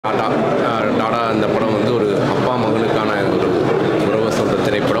DaDa அந்த படம் வந்து ஒரு அப்பா மகனுக்கான ஒரு உறவை சொல்கிற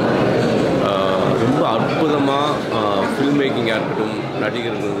திரைப்படம். ரொம்ப அற்புதமாக ஃபில்ம் மேக்கிங்காக இருக்கட்டும்,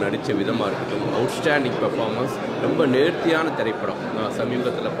 நடிகர்கள் நடித்த விதமாக இருக்கட்டும், அவுட்ஸ்டாண்டிங் பெர்ஃபார்மன்ஸ், ரொம்ப நேர்த்தியான திரைப்படம். நான்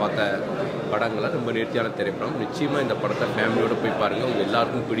சமீபத்தில் பார்த்த படங்களை ரொம்ப நேர்த்தியான திரைப்படம். நிச்சயமாக இந்த படத்தை ஃபேமிலியோடு போய் பாருங்கள், உங்கள்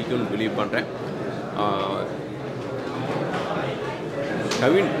எல்லாருக்கும் பிடிக்கும்னு பிலீவ் பண்ணுறேன்.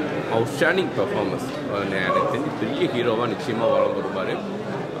 கவின் அவுட்ஸ்டாண்டிங் பெர்ஃபார்மன்ஸ், எனக்கு தெரிஞ்சு பெரிய ஹீரோவாக நிச்சயமாக வளம் வருவார்.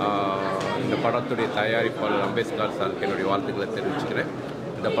 இந்த படத்துடைய தயாரிப்பாளர் அம்பேத்கர் சாருக்கு என்னுடைய வாழ்த்துக்களை தெரிவிச்சுக்கிறேன்.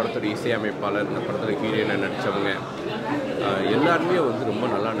 இந்த படத்துடைய இசையமைப்பாளர், இந்த படத்தில் ஹீரோயினை நடித்தவங்க எல்லாருமே வந்து ரொம்ப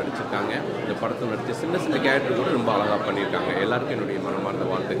நல்லா நடிச்சிருக்காங்க. இந்த படத்தை நடித்த சின்ன சின்ன கேரக்டர் கூட ரொம்ப அழகாக பண்ணியிருக்காங்க. எல்லாருக்கும் என்னுடைய மனமார்ந்த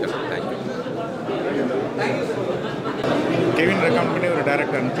வாழ்த்துக்கள். தேங்க்யூ. கெவின் ரெக்கமெண்ட் பண்ணி ஒரு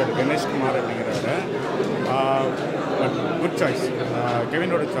டைரக்டர் அனுப்பிச்சார், கணேஷ்குமார் அப்படிங்கிறவரை. Good choice.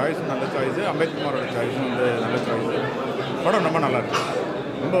 கெவினோட சாய்ஸும் நல்ல சாய்ஸு, அம்பேத்குமாரோட சாய்ஸும் வந்து நல்ல சாய்ஸு. படம் ரொம்ப நல்லாயிருக்கு.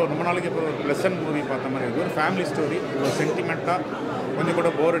 ரொம்ப நாளைக்கு இப்போ ஒரு ப்ளசன்ட் மூவி பார்த்த மாதிரி இருக்குது. ஒரு ஃபேமிலி ஸ்டோரி, ஒரு சென்டிமெண்ட்டாக, கொஞ்சம் கூட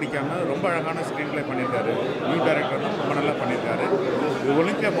போர் அடிக்காமல் ரொம்ப அழகான ஸ்க்ரீன் ப்ளே பண்ணியிருக்காரு. நியூ டைரக்டர்லாம் ரொம்ப நல்லா பண்ணியிருக்காரு. இது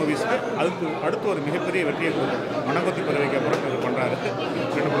ஒலிம்பியா மூவிஸ்க்கு அடுத்து ஒரு மிகப்பெரிய வெற்றியை கொடுக்கும். மனங்கொத்தி பறவைக்கு அப்புறம் இது பண்ணுறாரு.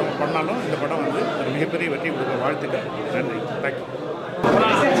 2 படம் பண்ணாலும் இந்த படம் வந்து ஒரு மிகப்பெரிய வெற்றியை கொடுக்க வாழ்த்துக்கள். நன்றி. தேங்க்யூ.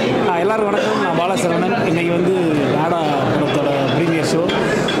 எல்லாரும் வணக்கம். நான் பாலசரவணன். இன்றைக்கி வந்து DaDa படத்தோட ப்ரீமியர் ஷோ.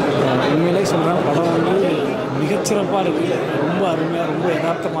 உண்மையிலே சொல்கிறேன், படம் வந்து மிகச்சிறப்பாக இருக்குது. ரொம்ப அருமையாக, ரொம்ப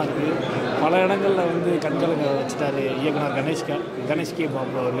யதார்த்தமாக இருக்குது. பல இடங்களில் வந்து கண்கலங்க வச்சுட்டார் இயக்குனர் கணேஷ் கே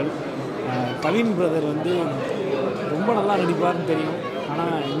பாபு அவர்கள். கவின் பிரதர் வந்து ரொம்ப நல்லா நடிப்பார்னு தெரியும்.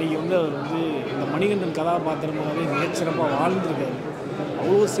 ஆனால் இன்றைக்கி வந்து அவர் வந்து இந்த மணிகண்டன் கதாபாத்திரமாகவே மிகச்சிறப்பாக வாழ்ந்துருக்காரு.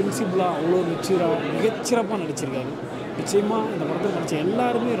 அவ்வளோ சென்சிபிளாக, அவ்வளோ மெச்சூராக மிகச்சிறப்பாக நடிச்சிருக்காரு. நிச்சயமாக இந்த படத்தில் நடித்த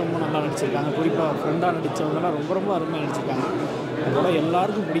எல்லாருமே ரொம்ப நல்லா நடிச்சிருக்காங்க. குறிப்பாக ஃப்ரெண்டாக நடித்தவங்கலாம் ரொம்ப அருமையாக நடிச்சிருக்காங்க. இந்த படம்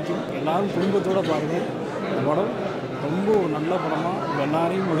எல்லாருக்கும் பிடிக்கும். எல்லோரும் குடும்பத்தோடு பாருங்கள். இந்த படம் ரொம்ப ஒரு நல்ல படமாக உங்கள்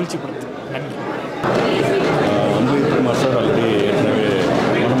எல்லாரையும் மகிழ்ச்சிப்படுத்தும். நன்றி. அம்பேத்கர் சார் ஆல்ரெடி ஏற்கனவே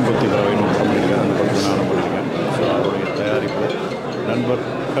மனங்கொத்தி பறவைன்னு படம் பண்ணியிருக்கேன். அந்த படத்தில் நானும் பண்ணியிருக்கேன். ஸோ அவருடைய தயாரிப்பு நண்பர்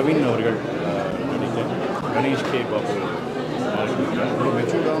கவின் அவர்கள் நடிக்க கணேஷ் கே பாபு ஒரு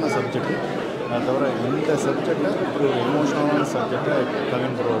மெச்சூர்டான சப்ஜெக்ட். அதை தவிர இந்த சப்ஜெக்டை ஒரு எமோஷனலான சப்ஜெக்டை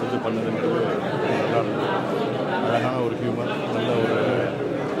கவின் ப்ரோ எடுத்து பண்ணதுங்கிறது நல்லா இருந்தது. அழகான ஒரு ஹியூமர், நல்ல ஒரு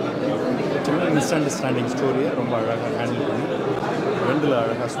சின்ன மிஸ் அண்டர்ஸ்டாண்டிங் ஸ்டோரியை ரொம்ப அழகாக ஹேண்டில் பண்ணி 2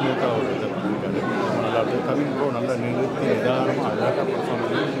 அழகாக ஸ்மூத்தாக ஒரு இதை பண்ணியிருக்காரு. ரொம்ப நல்லா இருக்குது. கவின் ப்ரோ நல்லா நிறுத்தி நிதானமாக அழகாக பர்ஃபார்ம்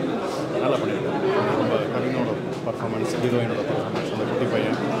பண்ணி நல்லா பண்ணியிருக்காரு. ரொம்ப கவினோட பர்ஃபார்மன்ஸ், ஹீரோயினோட பர்ஃபார்மன்ஸ், அந்த குட்டி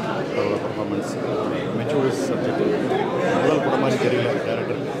பையன் அவரோட பர்ஃபார்மன்ஸ், மெச்சூரிஸ் சப்ஜெக்ட் முதல் படம் மாதிரி தெரியல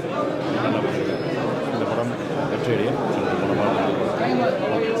டேரக்டர் நல்லா பண்ணியிருக்காரு. இந்த படம் வெற்றியடைய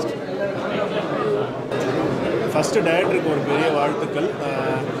ஃபஸ்ட்டு டைரக்டருக்கு ஒரு பெரிய வாழ்த்துக்கள்.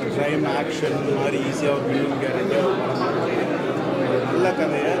 க்ரைம் ஆக்ஷன் இந்த மாதிரி ஈஸியாக ஒரு ஃபிலிம் கேரக்டர் ஒரு நல்ல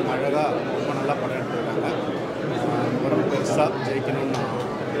கதையை அழகாக ரொம்ப நல்லா படம் எடுத்துருக்காங்க. படம் பெருசாக ஜெயிக்கணும்னு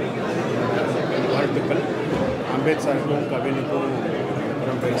வாழ்த்துக்கள். அம்பேத்கருக்கும் கவினுக்கும்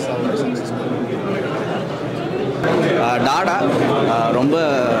படம் பெருசாக ஒரு சக்ஸஸ் DaDa ரொம்ப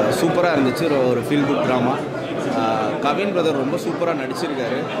சூப்பராக இருந்துச்சு. ஒரு feel good drama. Kavin brother ரொம்ப சூப்பராக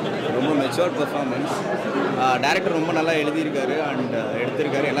நடிச்சிருக்காரு. ரொம்ப மெச்சூர் பெர்ஃபார்மன்ஸ். டைரக்டர் ரொம்ப நல்லா எழுதியிருக்காரு அண்ட்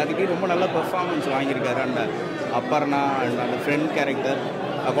எடுத்திருக்காரு. எல்லாத்துக்கும் ரொம்ப நல்ல பெர்ஃபார்மன்ஸ் வாங்கியிருக்காரு. அண்ட் அபர்ணா அண்ட் அந்த ஃப்ரெண்ட் கேரக்டர்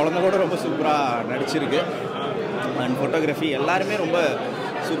குழந்தை கூட ரொம்ப சூப்பராக நடிச்சிருக்கு. அண்ட் ஃபோட்டோகிராஃபி எல்லாருமே ரொம்ப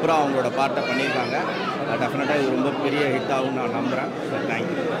சூப்பராக அவங்களோட பார்ட்டை பண்ணியிருக்காங்க. டெஃபினட்டாக இது ரொம்ப பெரிய ஹிட் ஆகும்னு நான் நம்புகிறேன்.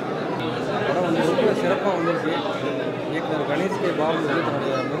 தேங்க்யூ. படம் வந்து ரொம்ப சிறப்பாக வந்துருக்கு. இயக்குனர் கணேஷ் கே பாபு வந்து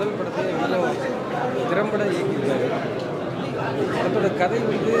தன்னுடைய முதல் படத்தை இவ்வளோ திறம்பட இயக்கியிருக்காரு. படத்தோட கதை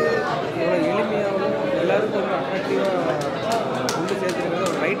வந்து எவ்வளோ எளிமையாகவும் எல்லாருக்கும் ரொம்ப அட்ராக்டிவாக கொண்டு சேர்த்துருக்கிறது.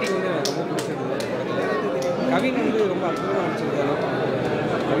 ஒரு ரைட்டிங் வந்து எனக்கு ரொம்ப பிடிச்சிருந்தது. கவின் வந்து ரொம்ப அற்புதமாக நடிச்சிருக்காரு.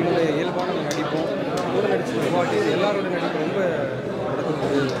 கவினுடைய இயல்பான நடிப்பும் கூட நடிச்சு எல்லாரோட நடிப்பு ரொம்ப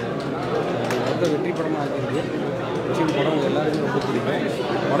படத்துக்கு ரொம்ப வெற்றி படமாக ஆகிருக்கு. நிச்சயம் படம் எல்லாருமே ரொம்ப பிடிக்கும்.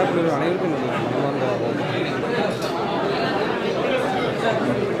 படக்குழு அனைவருக்கும் மனமார்ந்த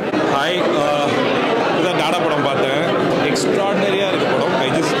ஹாய், இதுதான் DaDa படம் பார்த்தேன். எக்ஸ்ட்ராடினரியாக இருக்குது படம். I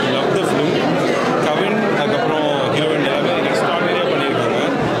just love the film. Kavin அதுக்கப்புறம் ஹீரோயின் எல்லாமே எக்ஸ்ட்ராடினரியாக பண்ணியிருக்காங்க.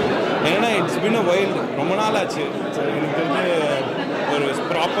 ஏன்னா இட்ஸ் பின் அ வைல்ட், ரொம்ப நாள் ஆச்சு. எனக்கு தெரிஞ்சு ஒரு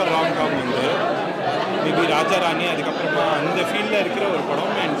ப்ராப்பர் ராம்காம் வந்து மேபி ராஜா ராணி அதுக்கப்புறமா அந்த ஃபீல்டில் இருக்கிற ஒரு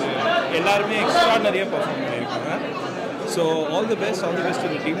படம். அண்ட் எல்லாருமே எக்ஸ்ட்ராடினரியாக பர்ஃபார்ம் பண்ணியிருக்காங்க. So all the best to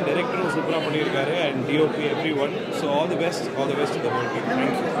the team. டைரக்டரும் சூப்பராக பண்ணியிருக்காரு and DOP every one. So all the best to the whole team.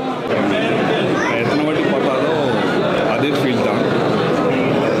 Thank you. எத்தனை வாட்டி பார்த்தாலும் அதே ஃபீல் தான்,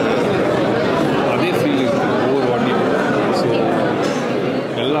 அதே ஃபீல் இருக்குது ஒவ்வொரு வாட்டியும். ஸோ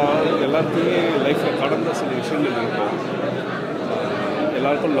எல்லாருக்குமே லைஃப்பில் கடந்த சில விஷயங்கள் இருக்கும்.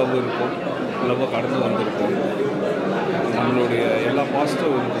 எல்லாருக்கும் லவ் இருக்கும், லவ்வை கடந்து வந்திருக்கும், நம்மளுடைய எல்லா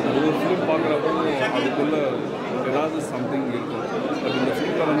பாசிட்டிவ் இருக்கும். ஒவ்வொரு ஃபிலிம் பார்க்குறப்போ அதுக்குள்ளே ஏதாவது சம்திங் இருக்கும். பட் இந்த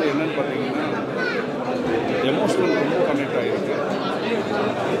ஃபிலிமில் வந்து என்னென்னு பார்த்தீங்கன்னா எமோஷ்னல் ரொம்ப கனெக்ட் ஆகிருக்கு.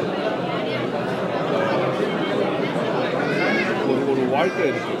 ஒரு வாழ்க்கை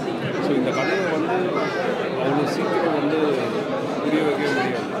இருக்குது. ஸோ இந்த கதையை வந்து அவ்வளோ சீக்கிரம் வந்து புரிய வைக்க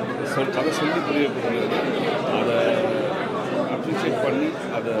முடியாது, கதை சொல்லி புரிய வைக்க முடியாது. அதை அப்ரிஷியேட் பண்ணி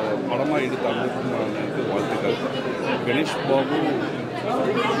அதை படமாக எடுத்தாங்க எனக்கு வாழ்த்துக்கள். கணேஷ் பாபு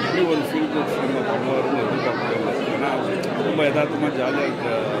இப்படி ஒரு ஃபீல் குட் ஃபிலிமை பண்ணுவார்னு எதிர்பார்க்கவே இல்லை. ஏன்னா ரொம்ப யதார்த்தமாக ஜாலியாக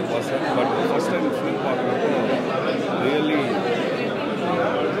இருக்கிற person. But first time film பார்க்குறப்போ ரியலி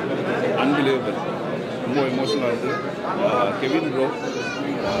அன்பிலீவபிள், ரொம்ப எமோஷனலாக இருக்குது. கெவின் ப்ரோ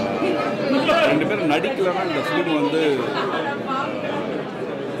ரெண்டு பேரும் நடிக்கலைன்னா இந்த ஃபிலிம் வந்து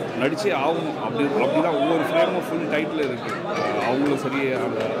நடிச்சே ஆகணும். அப்படிதான் ஒவ்வொரு ஃபிலிமும் ஃபுல் டைட்டில் இருக்குது. அவங்களும் சரி,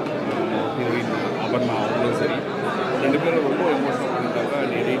 அந்த ஹீரோயின் அபர்ணா அவங்களும் சரி, ரெண்டு பேரும் ரொம்ப எமோஷனல் பண்ணிட்டாங்க.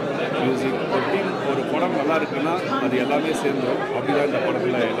 எடிட், மியூசிக், ஒரு படம் நல்லா இருக்குன்னா அது எல்லாமே சேர்ந்துடும். அப்படி தான் இந்த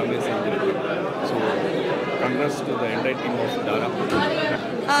படத்தில் எல்லாமே சேர்ந்துருக்கு. So congrats to the entire team of Tata.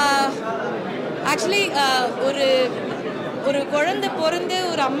 Actually ஒரு குழந்தை பிறந்து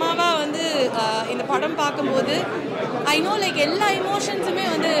ஒரு அம்மாவாக வந்து இந்த படம் பார்க்கும்போது ஐ நோ லைக் எல்லா எமோஷன்ஸுமே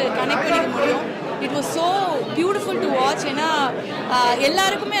வந்து கனெக்ட் பண்ணிக்க முடியும். It was so beautiful to watch. ஏன்னா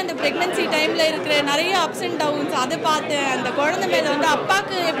எல்லாருக்குமே அந்த ப்ரெக்னென்சி டைமில் இருக்கிற நிறைய அப்ஸ் அண்ட் டவுன்ஸ் அதை பார்த்தேன். அந்த குழந்தை மேலே வந்து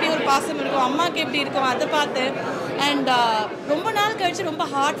அப்பாவுக்கு எப்படி ஒரு பாசம் இருக்கும், அம்மாவுக்கு எப்படி இருக்கும் அதை பார்த்தேன். அண்ட் ரொம்ப நாள் கழித்து ரொம்ப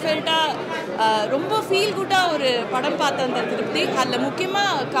ஹார்ட் ஃபெல்ட்டாக ரொம்ப ஃபீல் குட்டாக ஒரு படம் பார்த்தேன் அந்த திருப்தி. அதில்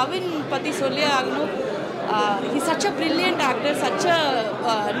முக்கியமாக கவின் பற்றி சொல்லி ஆகணும். he's such a brilliant actor, such a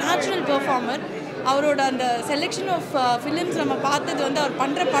natural performer. அவரோட அந்த செலெக்ஷன் ஆஃப் ஃபிலிம்ஸ் நம்ம பார்த்தது வந்து அவர்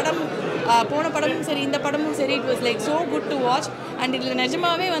பண்ணுற படம், போன படமும் சரி இந்த படமும் சரி, it was like so good to watch. And இதில்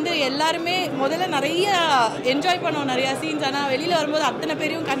நிஜமாகவே வந்து எல்லாருமே முதல்ல நிறைய என்ஜாய் பண்ணோம் நிறையா சீன்ஸ். ஆனால் வெளியில் வரும்போது அத்தனை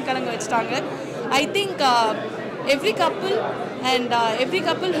பேரையும் கண் கலங்க வச்சுட்டாங்க. I think every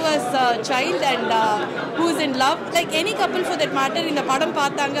couple who has a child and who is in love, like any couple for that matter, இந்த படம்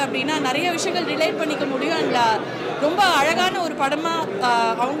பார்த்தாங்க அப்படின்னா நிறைய விஷயங்கள் ரிலேட் பண்ணிக்க முடியும். அண்ட் ரொம்ப அழகான ஒரு படமாக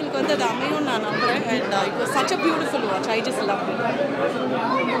அவங்களுக்கு வந்து அது அமையும் நான் நம்புகிறேன். And it was such a beautiful watch. I just loved it.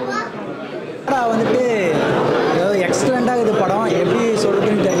 வந்துட்டு எக்ஸலண்ட்டாக இது படம் எப்படி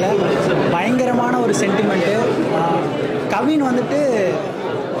சொல்கிறதுன்னு தெரியல. பயங்கரமான ஒரு சென்டிமெண்ட்டு. கவின் வந்துட்டு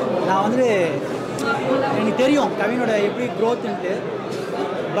நான் வந்துட்டு எனக்கு தெரியும் கவினோட எப்படி க்ரோத்துன்ட்டு.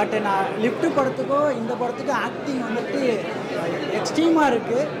 பட் நான் லிஃப்ட் படத்துக்கோ இந்த படத்துக்கோ ஆக்டிங் வந்துட்டு எக்ஸ்ட்ரீமாக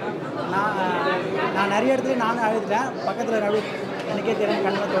இருக்குது. நான் நிறைய இடத்துல நானும் அழுதுட்டேன். பக்கத்தில் ரவி எனக்கே தெரியும்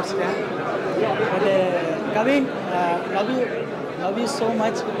கண்ணில் துவச்சிட்டேன். But Kavin love you so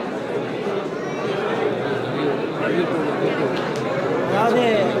much. அதாவது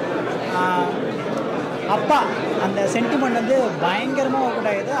அப்பா அந்த சென்டிமெண்ட் வந்து பயங்கரமாக ஒர்க்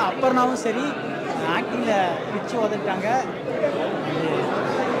அவுட் ஆகுது. அப்பர்னாவும் சரி ஆக்டிங்கில் பிச்சு உதட்டாங்க.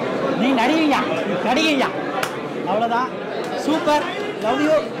 நீ நடிகையா அவ்வளோதான். Super, love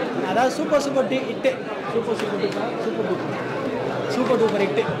you. அதாவது super hit, super duper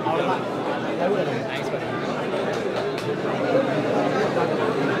hit, அவ்வளோதான். Love you.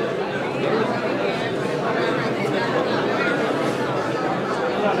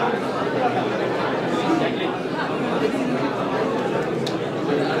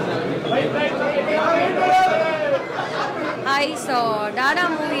 Hi. So Tata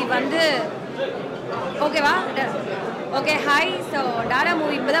movie வந்து ஓகேவா? Okay hi. So Tata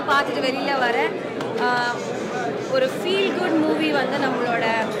movie இப்போ தான் பார்த்துட்டு வெளியில் வரேன். ஒரு ஃபீல் குட் மூவி வந்து நம்மளோட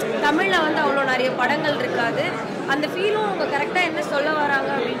தமிழில் வந்து அவ்வளோ நிறைய படங்கள் இருக்காது. அந்த ஃபீலும் அவங்க கரெக்டாக என்ன சொல்ல வராங்க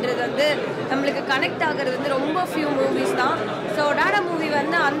அப்படின்றது வந்து நம்மளுக்கு கனெக்ட் ஆகிறது வந்து ரொம்ப ஃபியூ மூவிஸ் தான். ஸோ டாடா மூவி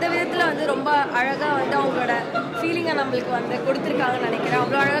வந்து அந்த விதத்தில் வந்து ரொம்ப அழகாக வந்து அவங்களோட ஃபீலிங்கை நம்மளுக்கு வந்து கொடுத்துருக்காங்கன்னு நினைக்கிறேன்.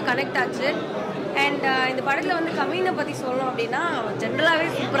 அவ்வளோ அழகாக கனெக்ட் ஆச்சு. அண்ட் இந்த படத்தில் வந்து கவினை பற்றி சொல்லணும் அப்படின்னா ஜென்ரலாகவே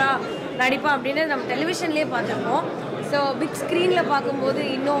சூப்பராக நடிப்பான் அப்படின்னு நம்ம டெலிவிஷன்லேயே பார்த்துருப்போம். ஸோ பிக் ஸ்க்ரீனில் பார்க்கும்போது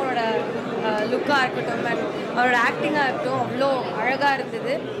இன்னும் அவனோட லுக்காக இருக்கட்டும் அண்ட் அவனோட ஆக்டிங்காக இருக்கட்டும் அவ்வளோ அழகாக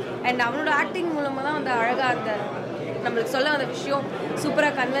இருந்தது. அண்ட் அவனோட ஆக்டிங் மூலமாக தான் அந்த அழகாக அந்த நம்மளுக்கு சொல்ல வந்த விஷயம்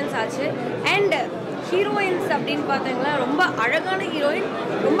சூப்பராக கன்வின்ஸ் ஆச்சு. அண்ட் ஹீரோயின்ஸ் அப்படின்னு பார்த்தீங்கன்னா ரொம்ப அழகான ஹீரோயின்,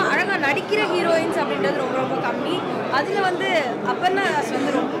 ரொம்ப அழகாக நடிக்கிற ஹீரோயின்ஸ் அப்படின்றது ரொம்ப ரொம்ப கம்மி. அதில் வந்து அப்பர்ணா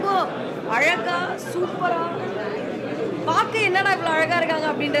வந்து ரொம்ப அழகாக சூப்பராக பார்க்க என்னடா இவ்வளோ அழகாக இருக்காங்க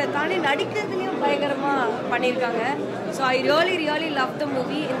அப்படின்றத தாண்டி நடிக்கிறதுலேயும் பயங்கரமாக பண்ணியிருக்காங்க. So I really love the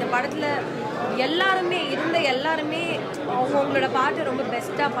movie. இந்த படத்தில் எல்லாருமே அவங்களோட பாட்டை ரொம்ப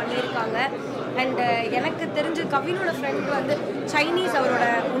பெஸ்ட்டாக பண்ணியிருக்காங்க. அண்டு எனக்கு தெரிஞ்ச கவினோட ஃப்ரெண்ட் வந்து சைனீஸ், அவரோட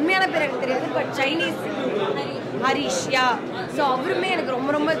உண்மையான பேர் எனக்கு தெரியாது, but Chinese Harish yeah. So அவருமே எனக்கு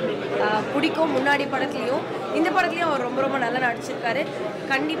ரொம்ப ரொம்ப பிடிக்கும். முன்னாடி படத்துலையும் இந்த படத்துலையும் அவர் ரொம்ப ரொம்ப நல்லா நடிச்சிருக்காரு.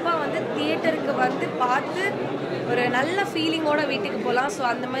 கண்டிப்பாக வந்து தியேட்டருக்கு வந்து பார்த்து ஒரு நல்ல ஃபீலிங்கோட வீட்டுக்கு போகலாம். ஸோ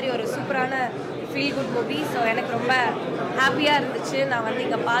அந்த மாதிரி ஒரு சூப்பரான ஃபீல் குட் மூவி. ஸோ எனக்கு ரொம்ப ஹாப்பியாக இருந்துச்சு. நான் வந்து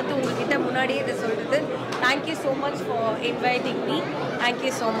இங்கே பார்த்து உங்ககிட்ட முன்னாடியே இதை சொல்கிறது. Thank you so much for inviting me.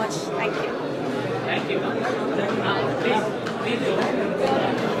 Thank you so much. Thank you.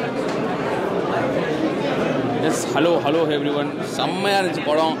 Yes hello every one. செம்மையாக இருந்துச்சு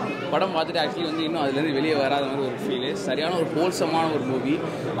படம் பார்த்துட்டு ஆக்சுவலி வந்து இன்னும் அதுலேருந்து வெளியே வராத மாதிரி ஒரு ஃபீலு. சரியான ஒரு ஹோல்சமான ஒரு மூவி.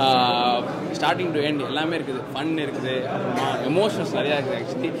 ஸ்டார்டிங் டு எண்ட் எல்லாமே இருக்குது. ஃபன் இருக்குது, அப்புறமா எமோஷன்ஸ் நிறையா இருக்குது.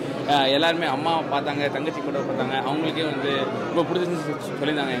 ஆக்சுவலி எல்லாருமே அம்மா பார்த்தாங்க, தங்கச்சி கூட பார்த்தாங்க, அவங்களுக்கே வந்து ரொம்ப பிடிச்சிருந்துச்சு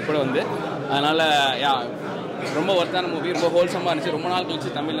சொல்லியிருந்தாங்க என் கூட வந்து. அதனால் ரொம்ப ஒர்த்தான மூவி, ரொம்ப ஹோல்சமாக இருந்துச்சு. ரொம்ப நாள் கழிச்சு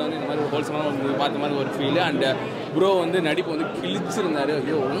தமிழில் வந்து இந்த மாதிரி ஒரு ஹோல்சமான ஒரு மூவி பார்த்த மாதிரி ஒரு ஃபீலு. அண்ட் ப்ரோ வந்து நடிப்பு வந்து கிழிச்சிருந்தார்.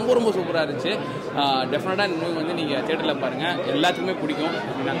 ஐயோ ரொம்ப சூப்பராக இருந்துச்சு. டெஃபினட்டாக இந்த மூவி வந்து நீங்கள் தியேட்டரில் பாருங்கள், எல்லாத்துக்குமே பிடிக்கும்.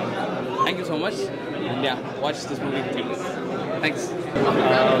 Thank you so much. India watch this movie please. Thanks.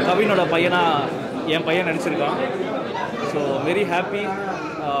 கவினோட என் பையன் நடிச்சிருக்கான். So very happy.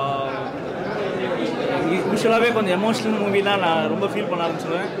 யூஸ்வலாகவே கொஞ்சம் எமோஷ்னல் மூவி தான் நான் ரொம்ப ஃபீல் பண்ண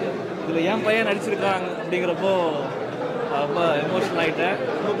ஆரம்பிச்சிடுவேன். இதில் என் பையன் நடிச்சிருக்காங்க அப்படிங்கிறப்போ ரொம்ப எமோஷனல் ஆகிட்டேன்.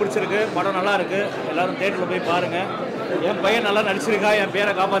 ரொம்ப பிடிச்சிருக்கு. படம் நல்லா இருக்குது. எல்லோரும் தேட்டரில் போய் பாருங்கள். என் பையன் நல்லா நடிச்சிருக்கா, என்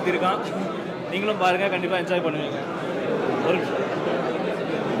பேரை காப்பாற்றிருக்கான். நீங்களும் பாருங்கள், கண்டிப்பாக என்ஜாய் பண்ணுவீங்க. ஒரு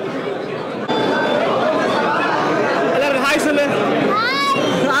எல்லாருக்கும் ஹாய் சொல்லு.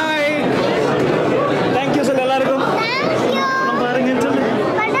 ஹாய். தேங்க்யூ சொல்லு எல்லாருக்கும். படம் பாருங்கன்னு சொல்லு.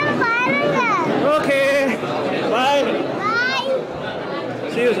 Okay bye.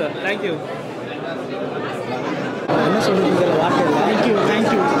 See you sir. Thank you. என்ன சொல்றது வார்த்தை இல்லை. Thank you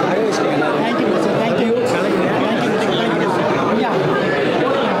thank you sir. தேங்க்யூ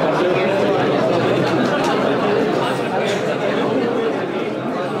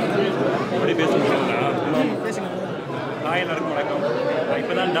எப்படி பேசுகிறீங்களா? ஹாய் எல்லாருக்கும் வணக்கம்.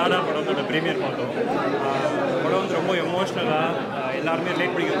 இப்போ தான் டாடா படத்தோட ப்ரீமியர் பார்த்தோம். படம் வந்து ரொம்ப எமோஷ்னலாக எல்லாருமே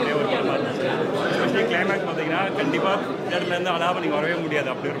ரிலேட் பண்ணிக்கக்கூடிய ஒரு படமாக இருந்துச்சு. எஸ்பெஷலி கிளைமேக்ஸ் பார்த்தீங்கன்னா கண்டிப்பாக தேட்டர்லேருந்து அழகாக நீங்கள் வரவே முடியாது,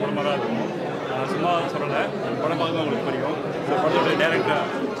 அப்படி ஒரு படமாக தான் இருக்கும். சும்மா சொல்லலை, படம் பார்க்கும்போது உங்களுக்கு புரியும். ஸோ படத்தோட டேரக்டர்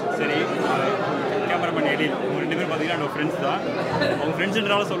சரி, கேமராமேன் எடிட், அவங்க 2 பேரும் பார்த்தீங்கன்னா என்னோட ஃப்ரெண்ட்ஸ் தான். அவங்க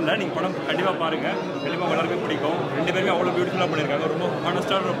ஃப்ரெண்ட்ஸுன்றனால சொல்லலை, நீங்கள் படம் கண்டிப்பாக பாருங்கள், கண்டிப்பாக எல்லாருமே பிடிக்கும். 2 பேருமே அவ்வளோ பியூட்டிஃபுல்லாக பண்ணியிருக்காங்க. ரொம்ப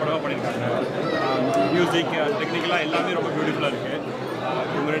ஹானஸ்டான ஒரு படமாக பண்ணியிருக்காங்க. மியூசிக் டெக்னிக்கலாக எல்லாமே ரொம்ப பியூட்டிஃபுல்லாக இருக்குது.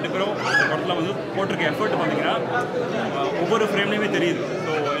 இவங்க 2 பேரும் இந்த படத்தில் வந்து போட்டிருக்க எஃபர்ட் பார்த்தீங்கன்னா ஒவ்வொரு ஃப்ரேம்லேயுமே தெரியுது.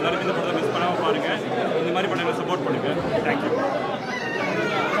 ஸோ எல்லாருமே இந்த படத்தை மிஸ் பண்ணாமல் பாருங்கள். இந்த மாதிரி படங்களை சப்போர்ட் பண்ணுங்கள். தேங்க்யூ.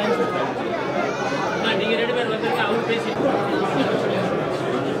 நீங்கள் 2 பேர் வந்து அவங்க பேசி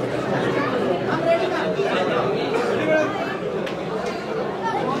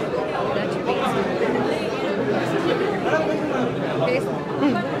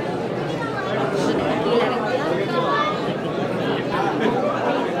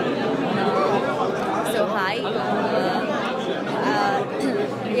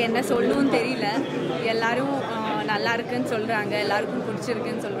என்ன சொல்லணும்னு தெரியல. எல்லாரும் நல்லா இருக்குன்னு சொல்கிறாங்க, எல்லாருக்கும்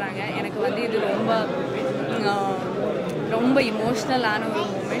பிடிச்சிருக்குன்னு சொல்கிறாங்க. எனக்கு வந்து இது ரொம்ப இமோஷ்னலான ஒரு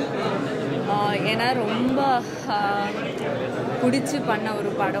மூமெண்ட். ஏன்னா ரொம்ப பிடிச்சி பண்ண ஒரு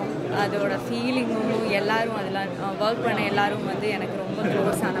படம். அதோட ஃபீலிங்கும் எல்லோரும் அதில் ஒர்க் பண்ண எல்லோரும் வந்து எனக்கு ரொம்ப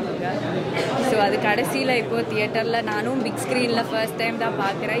க்ளோஸ் ஆனவங்க. ஸோ அது கடைசியில் இப்போது தியேட்டரில் நானும் பிக் ஸ்க்ரீனில் ஃபர்ஸ்ட் டைம் தான்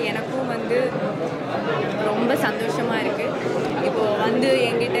பார்க்குறேன். எனக்கும் வந்து ரொம்ப சந்தோஷமாக இருக்குது. இப்போது வந்து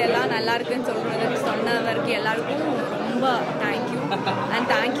எங்கிட்ட எல்லாம் நல்லா இருக்குன்னு சொன்னவருக்கு எல்லாருக்கும் ரொம்ப thank you. And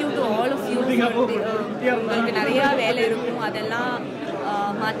thank you to all of you. உங்களுக்கு நிறையா வேலை இருக்கும், அதெல்லாம்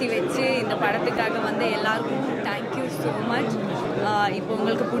மாற்றி வச்சு இந்த படத்துக்காக வந்து எல்லாருக்கும் தேங்க்யூ ஸோ மச். இப்போ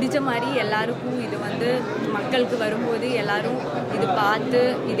உங்களுக்கு பிடிச்ச மாதிரி எல்லாருக்கும் இது வந்து மக்களுக்கு வரும்போது எல்லோரும் இது பார்த்து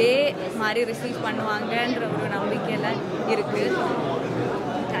இதே மாதிரி ரிசீவ் பண்ணுவாங்கன்ற ஒரு நம்பிக்கையில் இருக்குது.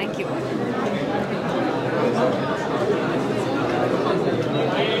 தேங்க்யூ.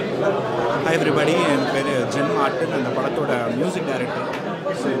 ஹாய் எவ்ரிபடி, என் பேர் ஜென் மார்டன், அந்த படத்தோட மியூசிக் டைரக்டர்.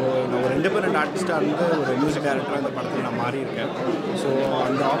 ஸோ நான் ஒரு 2 ஆர்டிஸ்டாக இருந்து ஒரு மியூசிக் டைரக்டராக அந்த படத்தில் நான் மாறி இருக்கேன். ஸோ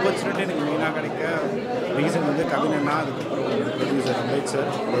அந்த ஆப்பர்ச்சுனிட்டி எனக்கு மெயினாக கிடைக்க ரீசன் வந்து கவின் அண்ணா, அதுக்கப்புறம் ப்ரொடியூசர் அம்பேத் சார்,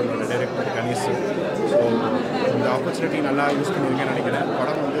 அவரோட டைரக்டர் கணேஷ் சார். ஸோ இந்த ஆப்பர்ச்சுனிட்டி நல்லா யூஸ் பண்ணியிருக்கேன்னு நினைக்கிறேன்.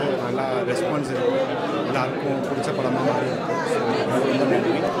 படம் வந்து நல்லா ரெஸ்பான்ஸ் இருக்குது, எல்லாருக்கும் பிடிச்ச படமாக மாறி இருக்குது. ஸோ ரொம்ப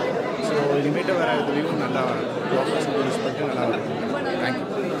நன்றி. ஸோ இனிமேட்டு வேறு இதுலேயும் நல்லா ஆப்பர்ச்சுனிட்டி யூஸ் பண்ணிட்டு நல்லா இருக்கும். தேங்க்யூ.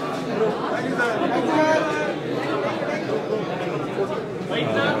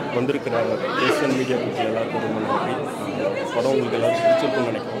 வந்திருக்கிற சோஷியல் மீடியா பீப்புள் எல்லாருக்கும் ரொம்ப நன்றி. படம் உங்களுக்கு எல்லாரும் பிடிச்சிருக்குன்னு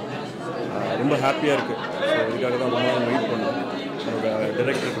நினைக்கிறோம். ரொம்ப ஹாப்பியாக இருக்குது. ஸோ இதுக்காக தான் ரொம்ப நாள் வெயிட் பண்ணோம். என்னோட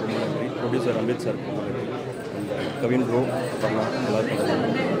டைரக்டருக்கு ரொம்ப நன்றி, ப்ரொடியூசர் அம்பேத் சாருக்கு ரொம்ப நன்றி, அந்த கவின் ப்ரோ Aparna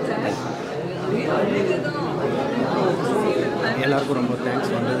எல்லாருக்கும் ரொம்ப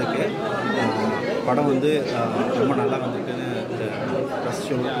தேங்க்ஸ் வந்ததுக்கு. படம் வந்து ரொம்ப நல்லா வந்திருக்குன்னு இந்த ப்ரெஸ்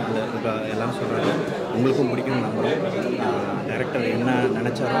ஷோ இந்த எல்லாம் சொல்கிறாங்க. உங்களுக்கும் பிடிக்கும்னு நம்புகிறோம். டைரக்டர் என்ன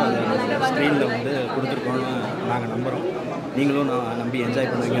நினச்சாரோ அதை நம்ம ஸ்க்ரீனில் வந்து கொடுத்துருக்கோன்னு நாங்கள் நம்புகிறோம். நீங்களும் நான் நம்பி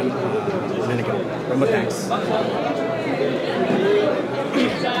என்ஜாய் பண்ணுவீங்கன்னு நினைக்கிறோம். ரொம்ப தேங்க்ஸ்.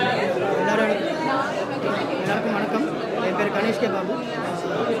 எல்லாருக்கும் வணக்கம். என் பேர் கணேஷ் கே பாபு.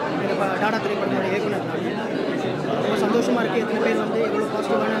 எனக்கு டாடா திரைப்படத்தோட இயக்குனர். ரொம்ப சந்தோஷமாக இருக்குது. எத்தனை பேர் வந்து எவ்வளோ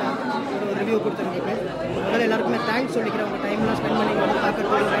பாசிட்டிவான ஒரு ரிவ்யூ கொடுத்துருக்கீங்க. அதனால் எல்லாருக்குமே தேங்க்ஸ் சொல்லிக்கிறேன். உங்கள் டைம்லாம் ஸ்பெண்ட் பண்ணி வந்து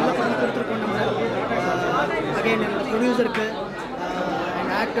பார்க்குறது ஒரு நல்ல படம் கொடுத்துருக்கோம். நம்ம அகைன் என்னோட ப்ரொடியூசருக்கு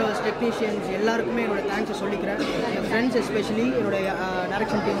அண்ட் ஆக்டர்ஸ் டெக்னீஷியன்ஸ் எல்லாருக்குமே என்னோடய தேங்க்ஸை சொல்லிக்கிறேன். என் ஃப்ரெண்ட்ஸ் எஸ்பெஷலி என்னுடைய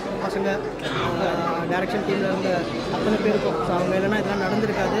டைரக்ஷன் டீம் பசங்க, டைரக்ஷன் டீமில் இருந்த அத்தனை பேருக்கும். ஸோ அவங்க இல்லைனா இதெல்லாம்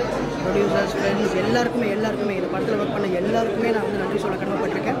நடந்திருக்காது. ப்ரொடியூசர்ஸ், ஃப்ரெண்ட்ஸ் எல்லாருக்குமே இந்த படத்தில் ஒர்க் பண்ண எல்லாருக்குமே நான் வந்து நன்றி சொல்ல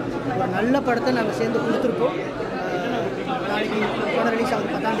கடமைப்பட்டிருக்கேன். ஒரு நல்ல படத்தை நாங்கள் சேர்ந்து கொடுத்துருக்கோம். நாளைக்கு படம் ரிலீஸ் ஆகுது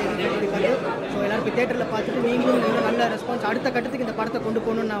 10ஆம் தேதி February 10. ஸோ எல்லாருக்கும் தேட்டரில் பார்த்துட்டு நீங்களும் இன்னும் நல்ல ரெஸ்பான்ஸ் அடுத்த கட்டத்துக்கு இந்த படத்தை கொண்டு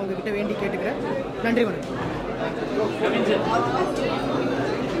போகணுன்னு நான் உங்ககிட்ட வேண்டி கேட்டுக்கிறேன். நன்றி வணக்கம்.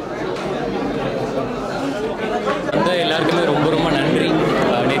 எல்லாருக்குமே ரொம்ப ரொம்ப நன்றி.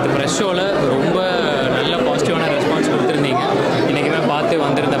 நேற்று ப்ரெஸ் ஷோவில் ரொம்ப நல்ல பாசிட்டிவான ரெஸ்பான்ஸ் கொடுத்துருந்தீங்க. இன்றைக்குமே பார்த்து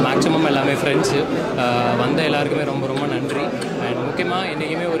வந்திருந்த மேக்ஸிமம் எல்லாமே ஃப்ரெண்ட்ஸு வந்த எல்லாருக்குமே ரொம்ப ரொம்ப நன்றி. அண்ட் முக்கியமாக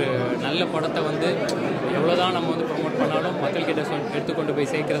இன்றைக்குமே ஒரு நல்ல படத்தை வந்து எவ்வளோதான் நம்ம வந்து ப்ரொமோட் பண்ணாலும் மக்கள்கிட்ட எடுத்துக்கொண்டு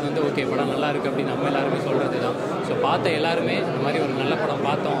போய் சேர்க்குறது வந்து ஓகே படம் நல்லா இருக்குது அப்படின்னு நம்ம எல்லாருமே சொல்கிறது தான். ஸோ பார்த்த எல்லாருமே இந்த மாதிரி ஒரு நல்ல படம்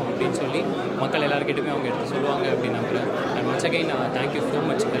பார்த்தோம் அப்படின்னு சொல்லி மக்கள் எல்லாருக்கிட்டுமே அவங்க எடுத்து சொல்லுவாங்க அப்படின்னு நம்புகிறேன். And once again thank you so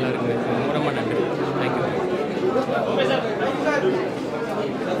much எல்லாருக்குமே ரொம்ப ரொம்ப நன்றி. தேங்க்யூ.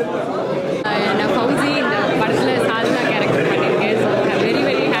 நான் ஃபவுசி இந்த படத்தில் சாதனா கேரக்டர் பண்ணியிருக்கேன். ஸோ வெரி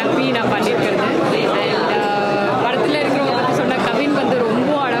வெரி ஹாப்பி நான் பண்ணியிருக்கிறது. அண்ட் படத்தில் இருக்கிறவங்க பற்றி சொன்னால் கவின் வந்து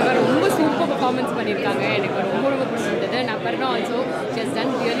ரொம்ப அழகாக ரொம்ப சூப்பர் பர்ஃபார்மன்ஸ் பண்ணியிருக்காங்க. எனக்கு ரொம்ப ரொம்ப பிடிச்சிருந்தது. நான் Aparna also she has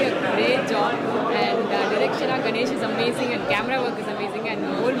done really a great job and direction Ganesh is amazing and camera work is amazing and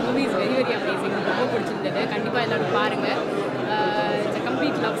the whole movie is very very amazing. ரொம்ப பிடிச்சிருந்தது. கண்டிப்பாக எல்லாரும் பாருங்கள். It's a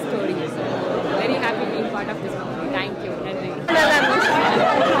complete love story. So very happy being part of this movie. Thank you. நன்றி.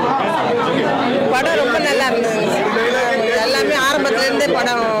 படம் ரொம்ப நல்லா இருந்தது. எல்லாமே ஆரம்பத்துலேருந்தே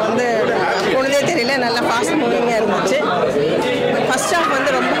படம் வந்து பொழுதே தெரியல, நல்லா ஃபாஸ்ட் மூவிங்காக இருந்துச்சு. ஃபர்ஸ்ட் ஹாஃப்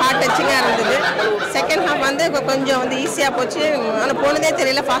வந்து ரொம்ப ஹார்ட் டச்சிங்காக இருந்தது. செகண்ட் ஹாஃப் வந்து கொஞ்சம் வந்து ஈஸியாக போச்சு. ஆனால் பொழுதே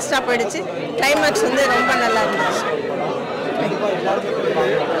தெரியல, ஃபாஸ்ட்டாக போயிடுச்சு. கிளைமேக்ஸ் வந்து ரொம்ப நல்லா இருந்துச்சு.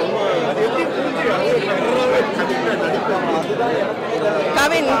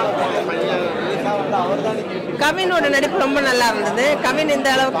 கவினோட நடிப்பு ரொம்ப நல்லா இருந்தது. கவின் இந்த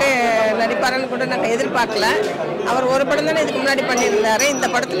அளவுக்கு நடிப்பாருன்னு கூட நாங்கள் எதிர்பார்க்கல. அவர் ஒரு படம் தானே இதுக்கு முன்னாடி பண்ணியிருந்தாரு. இந்த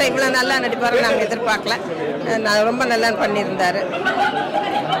படத்தில் இவ்வளோ நல்லா நடிப்பாருன்னு நாங்கள் எதிர்பார்க்கல. ரொம்ப நல்லா பண்ணியிருந்தாரு.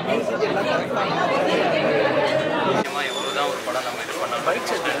 எவ்வளோதான் ஒரு படம் நம்ம இது பண்ணாலும்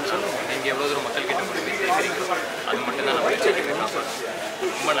நீங்கள் எவ்வளோ தூரம் மக்கள்கிட்ட கொண்டு போய் சேர்க்குறீங்களோ அது மட்டும்தான் நம்ம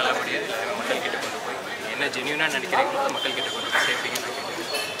ரொம்ப நல்லபடியாக எல்லாருமே மக்கள்கிட்ட கொண்டு போய் என்ன ஜென்யூனாக நினைக்கிறீங்களோ மக்கள்கிட்ட கொண்டு போய் சேர்ப்பீங்கன்னு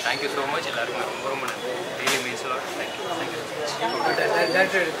தேங்க்யூ ஸோ மச். எல்லாருக்குமே ரொம்ப ரொம்ப நன்றி. Daily means thank you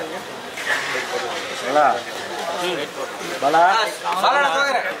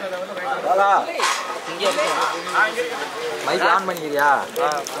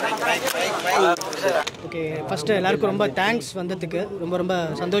okay, first எல்லாருக்கும் ரொம்ப தேங்க்ஸ் வந்ததுக்கு. ரொம்ப ரொம்ப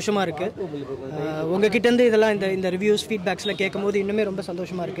சந்தோஷமாக இருக்குது. உங்ககிட்டேருந்து இதெல்லாம் இந்த ரிவ்யூஸ் ஃபீட்பேக்ஸ்லாம் கேட்கும்போது இன்னுமே ரொம்ப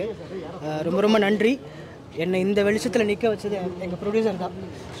சந்தோஷமாக இருக்குது. ரொம்ப ரொம்ப நன்றி. என்னை இந்த வெளிச்சத்தில் நிற்க வச்சது எங்கள் ப்ரொடியூசர் தான்.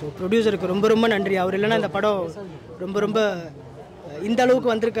 ஸோ ப்ரொடியூசருக்கு ரொம்ப ரொம்ப நன்றி. அவர் இல்லைன்னா இந்த படம் ரொம்ப ரொம்ப இந்த அளவுக்கு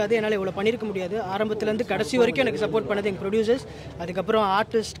வந்திருக்காது. என்னால் இவ்வளோ பண்ணியிருக்க முடியாது. ஆரம்பத்துலேருந்து கடைசி வரைக்கும் எனக்கு சப்போர்ட் பண்ணது எங்கள் ப்ரொடியூசர்ஸ். அதுக்கப்புறம்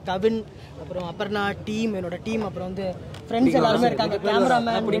ஆர்டிஸ்ட் கவின், அப்புறம் அபர்ணா டீம், என்னோட டீம், அப்புறம் வந்து ஃப்ரெண்ட்ஸ் எல்லாருமே இருக்காங்க,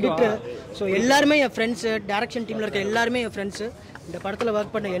 கேமராமேன், எடிட்டர். ஸோ எல்லாருமே என் ஃப்ரெண்ட்ஸு. டைரக்ஷன் டீமில் இருக்க எல்லாருமே என் ஃப்ரெண்ட்ஸு. இந்த படத்தில்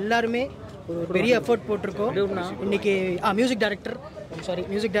ஒர்க் பண்ண எல்லாருமே ஒரு பெரிய எஃபர்ட் போட்டிருக்கோம். இன்றைக்கி மியூசிக் டைரக்டர்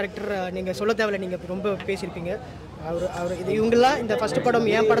நீங்கள் சொல்ல தேவையில்லை, நீங்கள் ரொம்ப பேசியிருப்பீங்க. அவர் இவங்கெல்லாம் இந்த ஃபஸ்ட்டு படம்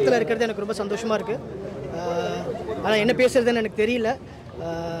என் படத்தில் இருக்கிறது எனக்கு ரொம்ப சந்தோஷமாக இருக்குது. ஆனால் என்ன பேசுறதுன்னு எனக்கு தெரியல.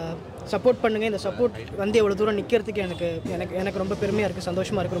 சப்போர்ட் பண்ணுங்கள். இந்த சப்போர்ட் வந்து எவ்வளோ தூரம் நிற்கிறதுக்கு எனக்கு ரொம்ப பெருமையாக இருக்குது,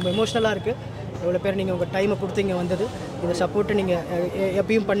 சந்தோஷமாக இருக்குது, ரொம்ப எமோஷ்னலாக இருக்குது. எவ்வளோ பேர் நீங்கள் உங்கள் டைமை கொடுத்து இங்கே வந்தது. இந்த சப்போர்ட்டு நீங்கள்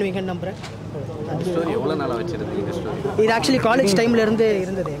எப்பயும் பண்ணுவீங்கன்னு நம்புகிறேன். எவ்வளோ நாளாக வச்சுருந்தீங்க? இது ஆக்சுவலி காலேஜ் டைம்லேருந்து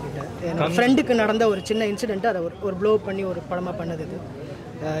இருந்தது என்கிட்ட. என்னோடய ஃப்ரெண்டுக்கு நடந்த ஒரு சின்ன இன்சிடென்ட்டு அதை ஒரு ப்ளோ பண்ணி ஒரு படமாக பண்ணது. இது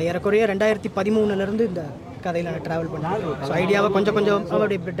ஏறக்குறைய 2013 இந்த கதையில் நான் ட்ராவல் பண்ணேன். ஸோ ஐடியாவை கொஞ்சம்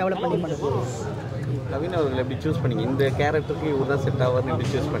அப்படி டெவலப் பண்ணி பண்ணது. கவின் அவர்கள் எப்படி சூஸ் பண்ணீங்க? இந்த கேரக்டருக்கு இவர் தான் செட் ஆவார்னு எப்படி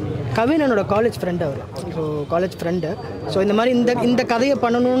சூஸ் பண்ணீங்க? கவின் என்னோட காலேஜ் ஃப்ரெண்டு. அவர் ஸோ காலேஜ் ஃப்ரெண்டு. ஸோ இந்த மாதிரி இந்த கதையை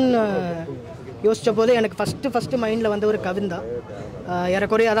பண்ணணும்னு யோசித்த போது எனக்கு ஃபஸ்ட்டு மைண்டில் வந்த ஒரு கவின் தான்.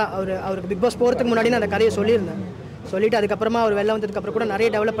 ஏறக்குறைய அதான் அவருக்கு பிக் பாஸ் போகிறதுக்கு முன்னாடி நான் அந்த கதையை சொல்லியிருந்தேன். சொல்லிவிட்டு அதுக்கப்புறமா அவர் வெளில வந்ததுக்கப்புறம் கூட நிறைய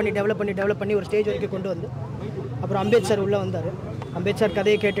டெவலப் பண்ணி ஒரு ஸ்டேஜ் வரைக்கும் கொண்டு வந்து அப்புறம் அம்பேத்கர் உள்ளே வந்தார். அம்பேத்கர்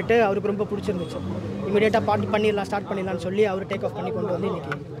கதையை கேட்டுட்டு அவருக்கு ரொம்ப பிடிச்சிருந்துச்சு. இமீடியட்டாக ஸ்டார்ட் பண்ணிடலாம்னு சொல்லி அவர் டேக் ஆஃப் பண்ணி கொண்டு வந்து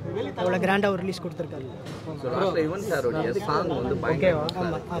இன்றைக்கி அவ்வளோ கிராண்டாக ஒரு ரிலீஸ் கொடுத்துருக்காரு.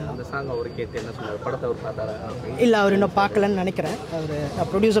 இல்லை, அவர் இன்னும் பார்க்கலன்னு நினைக்கிறேன். அவர்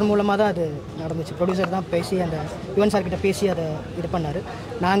ப்ரொடியூசர் மூலமாக தான் அது நடந்துச்சு. ப்ரொடியூசர் தான் பேசி அந்த யுவன் சார்கிட்ட பேசி அதை இது பண்ணார்.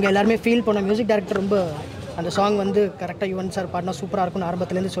 நாங்கள் எல்லாருமே ஃபீல் பண்ணோம். மியூசிக் டைரக்டர் ரொம்ப அந்த சாங் வந்து கரெக்டாக யுவன் சார் பாடினா சூப்பராக இருக்கும்னு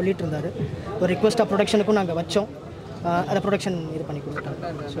ஆரம்பத்துலேருந்து சொல்லிட்டு இருந்தார். ஒரு ரிக்வஸ்ட்டாக ப்ரொடக்ஷனுக்கும் நாங்கள் வச்சோம். அதை ப்ரொடக்ஷன் இது பண்ணி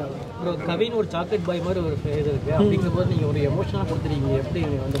கொடுத்தாங்க. ஸோ கவின் ஒரு சாக்லேட் பாய் மாதிரி ஒரு இது இருக்குது. அப்படிங்கும்போது நீங்கள் ஒரு எமோஷனாக கொடுத்துருக்கீங்க, எப்படி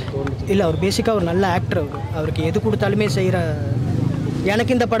வந்து தோணுச்சு? இல்லை, அவர் பேசிக்காக ஒரு நல்ல ஆக்டர். அவருக்கு எது கொடுத்தாலுமே செய்கிற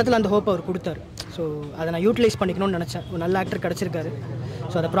எனக்கு இந்த படத்தில் அந்த ஹோப் அவர் கொடுத்தாரு. ஸோ அதை நான் யூட்டிலைஸ் பண்ணிக்கணும்னு நினச்சேன். ஒரு நல்ல ஆக்டர் கிடச்சிருக்காரு.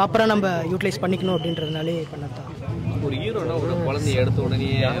 ஸோ அதை ப்ராப்பராக நம்ம யூட்டிலைஸ் பண்ணிக்கணும் அப்படின்றதுனாலே பண்ணத்தான். ஒரு ஹீரோனா ஒரு குழந்தைய எடுத்த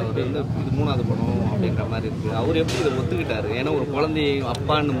உடனே அவர் வந்து இது 3வது படம் அப்படின்ற மாதிரி இருக்குது. அவர் எப்படி இதை ஒத்துக்கிட்டாரு? ஏன்னா ஒரு குழந்தைய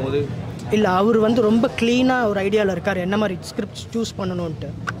அப்பான்னும் போது இல்லை, அவர் வந்து ரொம்ப க்ளீனாக ஒரு ஐடியாவில் இருக்கார் என்ன மாதிரி ஸ்கிரிப்ட் சூஸ் பண்ணணுன்ட்டு.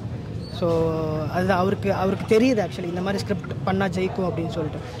 ஸோ அது அவருக்கு தெரியுது ஆக்சுவலி இந்த மாதிரி ஸ்கிரிப்ட் பண்ணால் ஜெயிக்கும் அப்படின்னு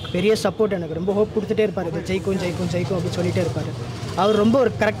சொல்லிட்டு. பெரிய சப்போர்ட், எனக்கு ரொம்ப ஹோப் கொடுத்துட்டே இருப்பார். இது ஜெயிக்கும் அப்படின்னு சொல்லிகிட்டே இருப்பார். அவர் ரொம்ப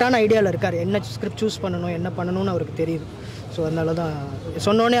ஒரு கரெக்டான ஐடியாவில் இருக்கார். என்ன ஸ்கிரிப்ட் சூஸ் பண்ணணும், என்ன பண்ணணும்னு அவருக்கு தெரியுது. ஸோ அதனால தான்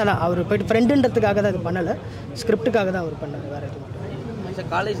சொன்னோன்னே அதான் அவர் போய்ட்டு ஃப்ரெண்டுன்றதுக்காக தான் இது பண்ணலை, ஸ்கிரிப்டுக்காக தான் அவர் பண்ணார். வேறு எதுவும்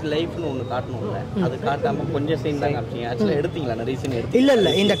காலேஜ் லைஃப்னு ஒன்று காட்டணும்ல, அது காட்டாமல் கொஞ்சம் சீன் தான் காமிச்சிங்க. ஆக்சுவலாக எடுத்தீங்களா? நிறைய சீன்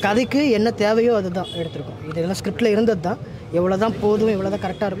இல்லை, இந்த கதைக்கு என்ன தேவையோ அதுதான் எடுத்திருக்கோம். இதெல்லாம் ஸ்கிரிப்டில் இருந்தது தான். எவ்வளோ தான் போதும், எவ்வளோ தான்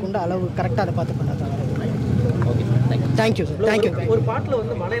கரெக்டாக இருக்குன்ற அளவு கரெக்டாக அதை பார்த்து பண்ணாதான். Thank you sir, thank you. ஒரு பாட்டில்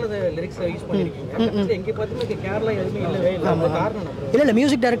வந்து மலையாள லிரிக்ஸ் யூஸ் பண்ணியிருக்கீங்க. எங்கே பார்த்தீங்கன்னா கேரளா எதுவுமே இல்லவே இல்லை. காரணம் இல்லை,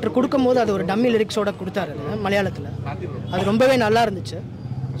 மியூசிக் டைரக்டர் கொடுக்கும்போது அது ஒரு டம்மி லிரிக்ஸோட கொடுத்தாரு மலையாளத்தில். அது ரொம்பவே நல்லா இருந்துச்சு.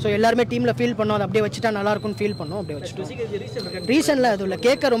 ஸோ எல்லாருமே டீமில் ஃபீல் பண்ணோம். அதை அப்படியே வச்சுட்டா நல்லாயிருக்கும்னு ஃபீல் பண்ணோம். அப்படியே வச்சுட்டோம். ரீசனில் அது இல்லை,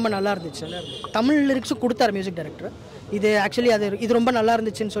 கேட்க ரொம்ப நல்லா இருந்துச்சு. தமிழ் லிரிக்ஸும் கொடுத்தாரு மியூசிக் டைரக்டர். இது ஆக்சுவலி இது ரொம்ப நல்லா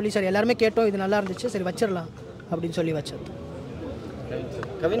இருந்துச்சுன்னு சொல்லி சார் எல்லாருமே கேட்டோம். இது நல்லா இருந்துச்சு, சரி வச்சிடலாம் அப்படின்னு சொல்லி வச்சது.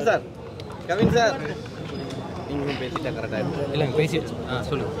 கவின் சார் நீங்களும் பேசிட்டா கரெக்டாக இருக்கும். இல்லை பேசிடுச்சு.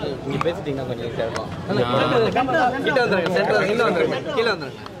 சொல்லுங்கள். நீங்கள் பேசிட்டீங்கன்னா கொஞ்சம் ஈஸியாக இருக்கும். கீழே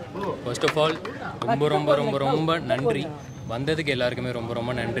வந்துடுங்க. ஃபர்ஸ்ட் ஆஃப் ஆல் ரொம்ப ரொம்ப ரொம்ப ரொம்ப நன்றி. வந்ததுக்கு எல்லாருக்குமே ரொம்ப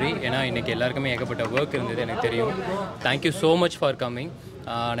ரொம்ப நன்றி. ஏன்னா இன்றைக்கி எல்லாருக்குமே ஏகப்பட்ட ஒர்க் இருந்தது எனக்கு தெரியும். Thank you so much for coming.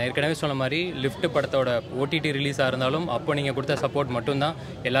 நான் ஏற்கனவே சொன்ன மாதிரி லிஃப்ட் படத்தோட ஓடிடி ரிலீஸாக இருந்தாலும் அப்போ நீங்கள் கொடுத்த சப்போர்ட் மட்டும்தான்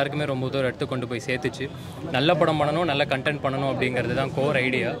எல்லாருக்குமே ரொம்ப தூரம் எடுத்து கொண்டு போய் சேர்த்துச்சு. நல்ல படம் பண்ணணும், நல்ல கண்டென்ட் பண்ணணும் அப்படிங்கிறது தான் கோர்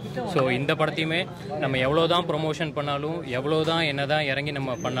ஐடியா. ஸோ இந்த படத்தையுமே நம்ம எவ்வளோ தான் ப்ரொமோஷன் பண்ணாலும், எவ்வளோ தான் என்ன தான் இறங்கி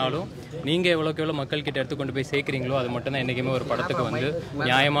நம்ம பண்ணாலும், நீங்கள் எவ்வளோக்கு எவ்வளோ மக்கள்கிட்ட எடுத்து கொண்டு போய் சேர்க்குறீங்களோ அது மட்டும்தான் என்றைக்குமே ஒரு படத்துக்கு வந்து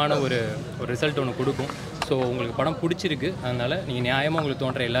நியாயமான ஒரு ரிசல்ட் ஒன்று கொடுக்கும். ஸோ உங்களுக்கு படம் பிடிச்சிருக்கு, அதனால் நீங்கள் நியாயமாக உங்களுக்கு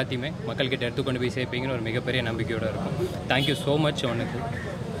தோன்ற எல்லாத்தையுமே மக்கள்கிட்ட எடுத்துக்கொண்டு போய் சேர்ப்பீங்கன்னு ஒரு மிகப்பெரிய நம்பிக்கையோடு இருக்கும். தேங்க்யூ ஸோ மச் ஒன்றுக்கு.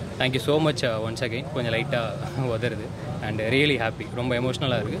 Thank you so much once again. கொஞ்சம் லைட்டாக உதருது அண்ட் ரியலி ஹாப்பி. ரொம்ப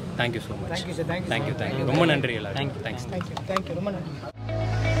எமோஷ்னலாக இருக்குது. Thank you so much. தேங்க்யூ ரொம்ப நன்றி எல்லாரும். தேங்க்யூ. ரொம்ப நன்றி.